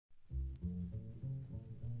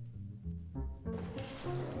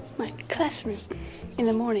classroom in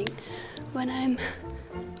the morning when I'm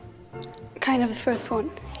kind of the first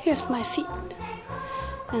one. Here's my seat,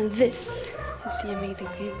 and this is the amazing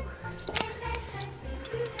view.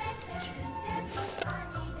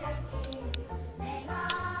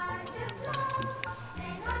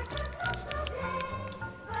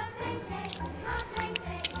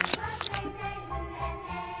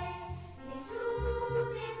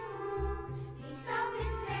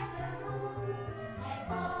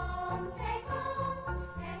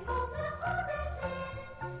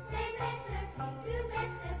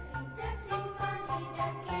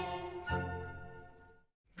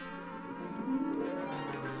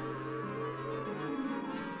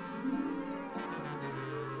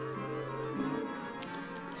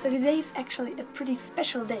 So today is actually a pretty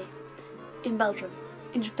special day in Belgium.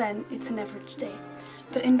 In Japan it's an average day,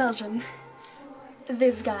 but in Belgium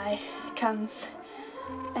this guy comes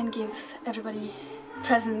and gives everybody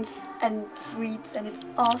presents and sweets, and it's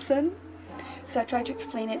awesome. So I tried to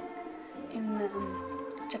explain it in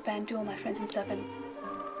Japan to all my friends and stuff, and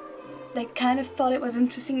they kind of thought it was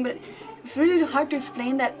interesting, but it's really hard to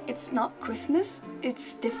explain that it's not Christmas,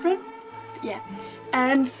 it's different. Yeah,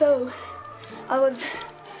 and so I was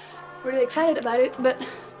really excited about it, but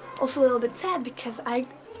also a little bit sad because I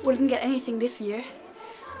wouldn't get anything this year.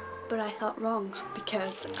 But I thought wrong,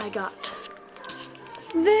 because I got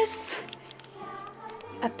this,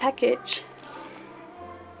 a package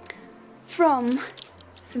from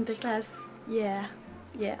Sinterklaas. Yeah.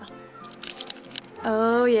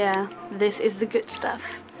 Oh yeah, this is the good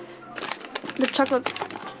stuff. The chocolate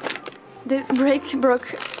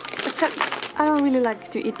broke, except I don't really like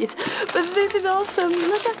to eat this, but this is awesome.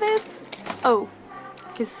 Look at this. Oh,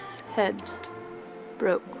 his head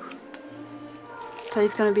broke, but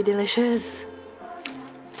it's gonna be delicious.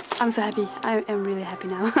 I'm so happy. I am really happy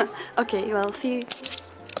now. Okay, well, see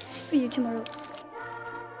you tomorrow.